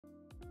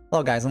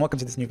Hello guys, and welcome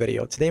to this new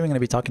video. Today we're going to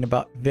be talking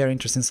about a very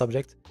interesting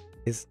subject.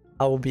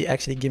 I will be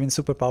actually giving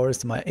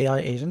superpowers to my AI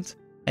agent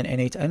and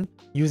n8n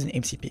using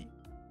MCP.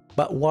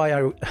 But why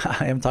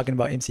I am talking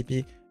about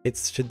MCP, it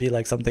should be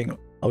like something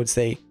I would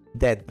say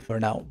dead for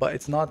now. But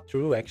it's not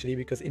true actually,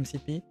 because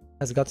MCP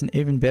has gotten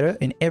even better,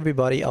 and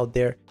everybody out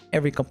there,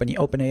 every company,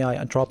 OpenAI,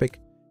 Anthropic,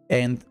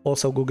 and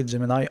also Google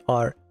Gemini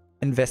are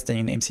investing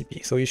in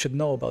MCP. So you should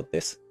know about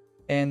this.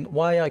 And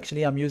why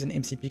actually I'm using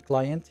MCP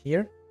client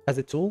here as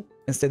a tool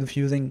instead of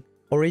using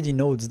already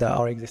nodes that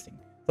are existing.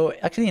 So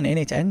actually in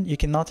n8n, you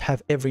cannot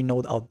have every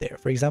node out there.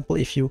 For example,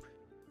 if you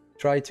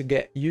try to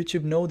get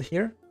YouTube node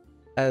here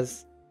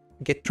as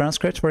get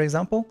transcript, for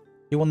example,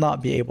 you will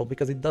not be able,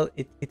 because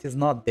it is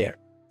not there.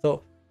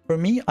 So for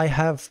me,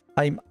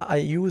 I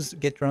use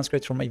get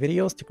transcript for my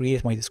videos to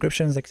create my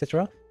descriptions,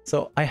 etc.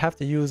 So I have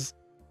to use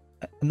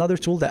another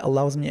tool that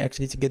allows me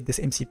actually to get this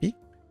MCP.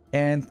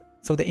 And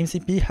so the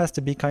MCP has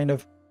to be kind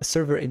of a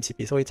server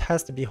MCP, so it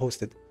has to be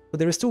hosted. So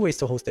there is two ways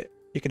to host it.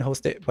 You can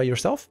host it by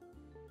yourself,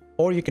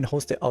 or you can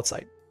host it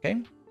outside,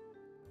 okay?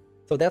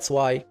 So that's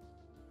why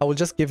I will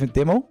just give a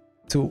demo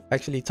to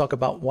actually talk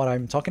about what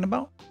I'm talking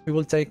about. We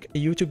will take a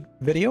YouTube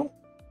video.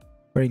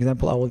 For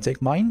example, I will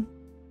take mine.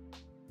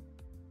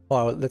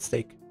 Or let's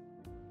take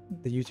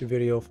the YouTube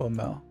video from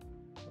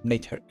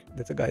n8n.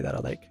 That's a guy that I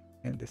like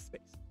in this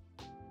space.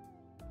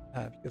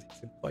 Because he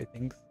simplifies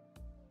things.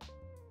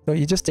 So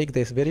you just take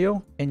this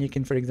video and you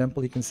can, for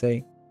example, you can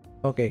say,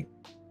 okay,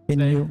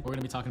 Today, we're going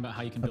to be talking about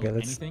how you can build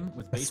anything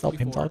with base stop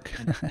him talk.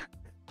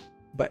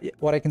 But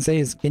what I can say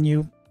is, can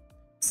you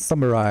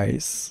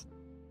summarize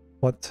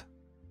what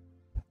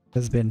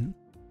has been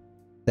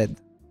said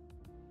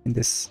in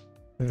this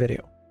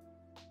video?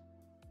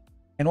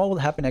 And what will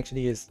happen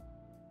actually is,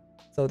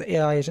 so the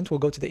AI agent will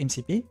go to the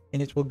MCP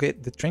and it will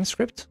get the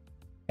transcript,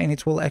 and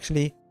it will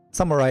actually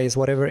summarize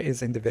whatever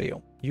is in the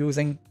video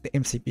using the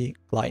MCP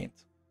client.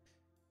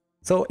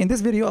 So in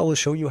this video, I will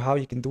show you how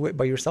you can do it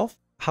by yourself,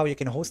 how you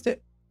can host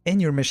it in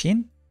your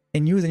machine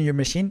and using your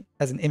machine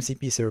as an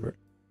MCP server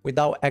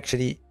without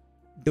actually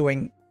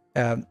doing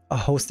a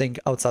hosting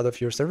outside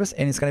of your service,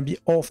 and it's going to be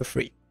all for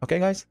free. Okay,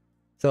 guys?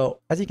 So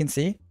as you can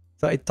see,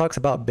 so it talks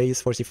about base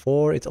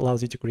 44, it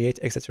allows you to create,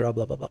 etc.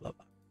 blah, blah, blah, blah,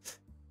 blah.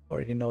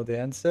 Already know the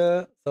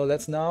answer. So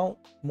let's now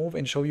move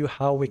and show you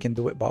how we can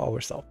do it by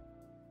ourselves.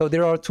 So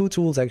there are two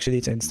tools actually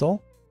to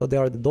install. So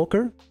there are the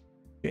Docker,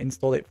 you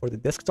install it for the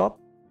desktop,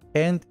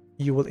 and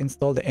you will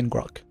install the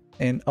Ngrok.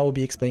 And I will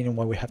be explaining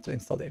why we have to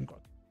install the Ngrok.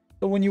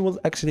 So when you will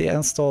actually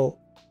install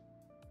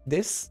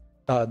this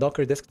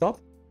Docker Desktop,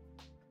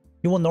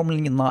 you will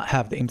normally not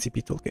have the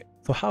MCP toolkit.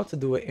 So how to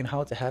do it and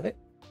how to have it,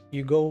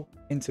 you go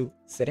into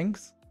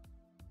settings,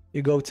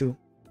 you go to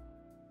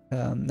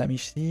let me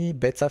see,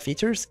 beta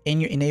features, and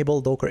you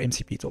enable Docker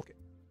MCP toolkit.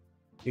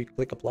 You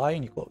click apply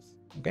and you close.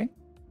 Okay.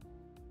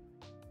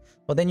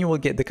 Well, then you will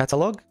get the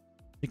catalog.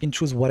 You can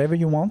choose whatever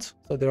you want.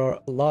 So there are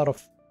a lot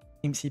of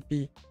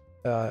MCPs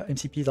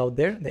out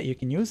there that you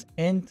can use,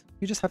 and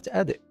you just have to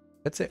add it.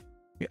 That's it.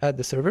 You add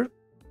the server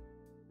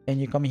and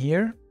you come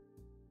here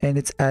and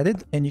it's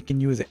added and you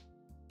can use it.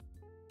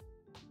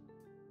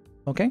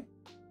 Okay.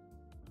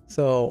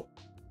 So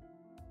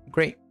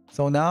great.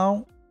 So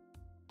now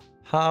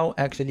how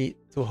actually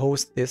to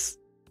host this,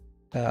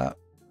 to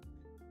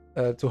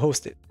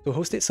host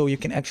it so you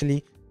can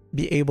actually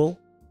be able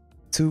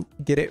to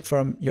get it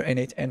from your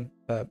n8n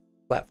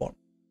platform.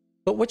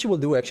 So what you will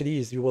do actually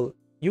is you will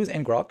use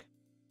Ngrok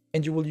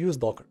and you will use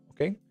Docker.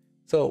 Okay.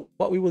 So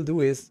what we will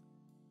do is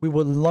we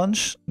will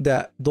launch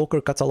the Docker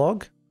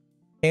catalog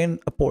in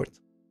a port,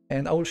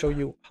 and I will show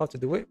you how to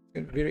do it.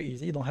 It's very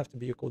easy. You don't have to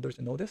be a coder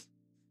to know this.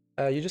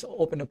 You just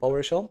open a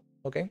PowerShell,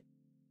 okay?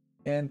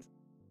 And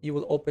you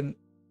will open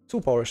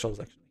two PowerShells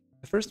actually.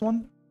 The first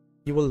one,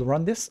 you will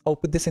run this. I'll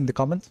put this in the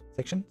comment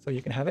section so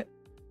you can have it.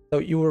 So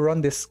you will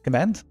run this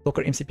command,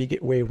 Docker MCP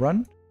gateway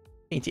run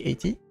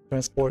 8080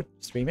 transport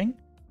streaming,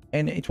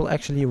 and it will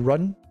actually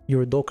run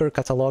your Docker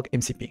catalog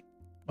MCP.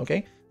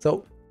 Okay,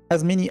 so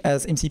as many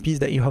as MCPs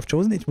that you have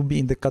chosen, it will be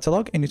in the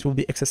catalog and it will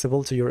be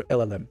accessible to your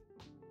LLM.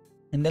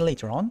 And then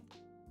later on,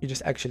 you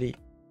just actually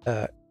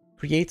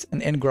create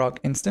an Ngrok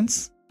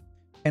instance.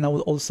 And I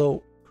will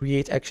also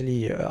create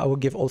actually, I will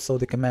give also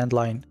the command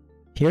line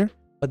here,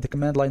 but the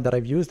command line that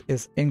I've used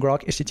is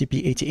ngrok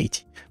http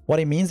 8080. What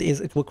it means is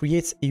it will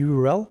create a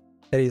URL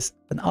that is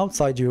an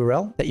outside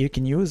URL that you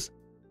can use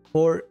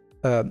for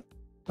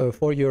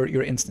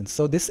your instance.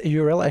 So this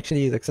URL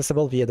actually is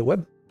accessible via the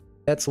web.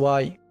 That's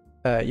why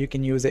you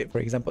can use it, for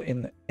example,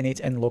 in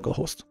n8n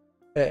localhost.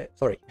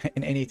 Sorry,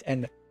 in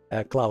n8n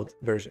cloud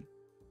version.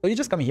 So you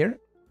just come here,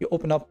 you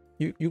open up,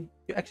 you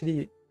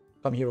actually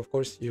come here, of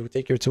course, you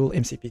take your tool,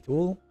 MCP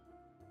tool,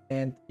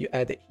 and you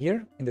add it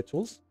here in the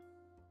tools.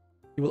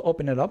 You will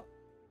open it up.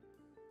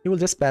 You will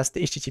just pass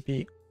the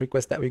HTTP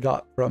request that we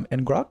got from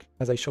Ngrok,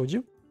 as I showed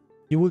you.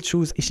 You will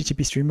choose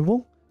HTTP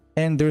streamable,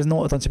 and there is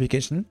no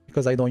authentication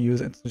because I don't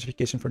use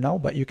authentication for now,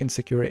 but you can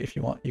secure it if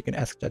you want. You can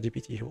ask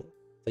ChatGPT, who will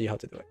tell you how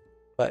to do it.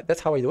 But that's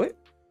how I do it,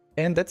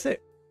 and that's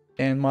it.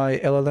 And my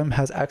LLM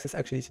has access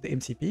actually to the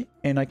MCP,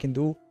 and I can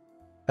do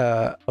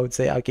I would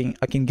say I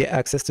can get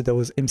access to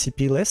those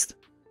MCP lists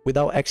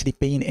without actually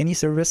paying any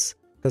service,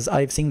 because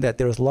I've seen that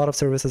there's a lot of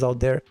services out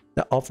there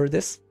that offer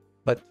this,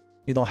 but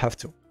you don't have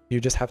to. You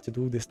just have to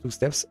do these 2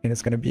 steps and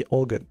it's going to be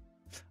all good.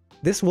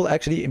 This will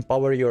actually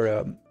empower your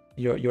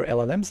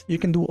LLMs. You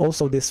can do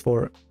also this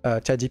for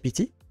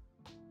ChatGPT.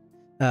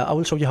 I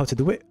will show you how to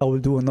do it. I will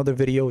do another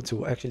video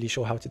to actually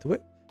show how to do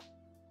it.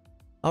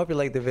 I hope you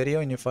liked the video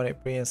and you found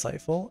it pretty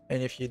insightful.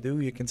 And if you do,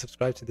 you can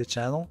subscribe to the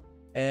channel.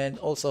 And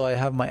also I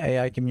have my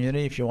AI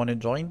community if you want to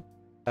join.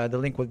 The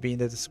link will be in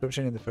the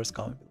description in the first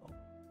comment below.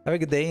 Have a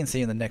good day and see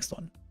you in the next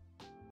one.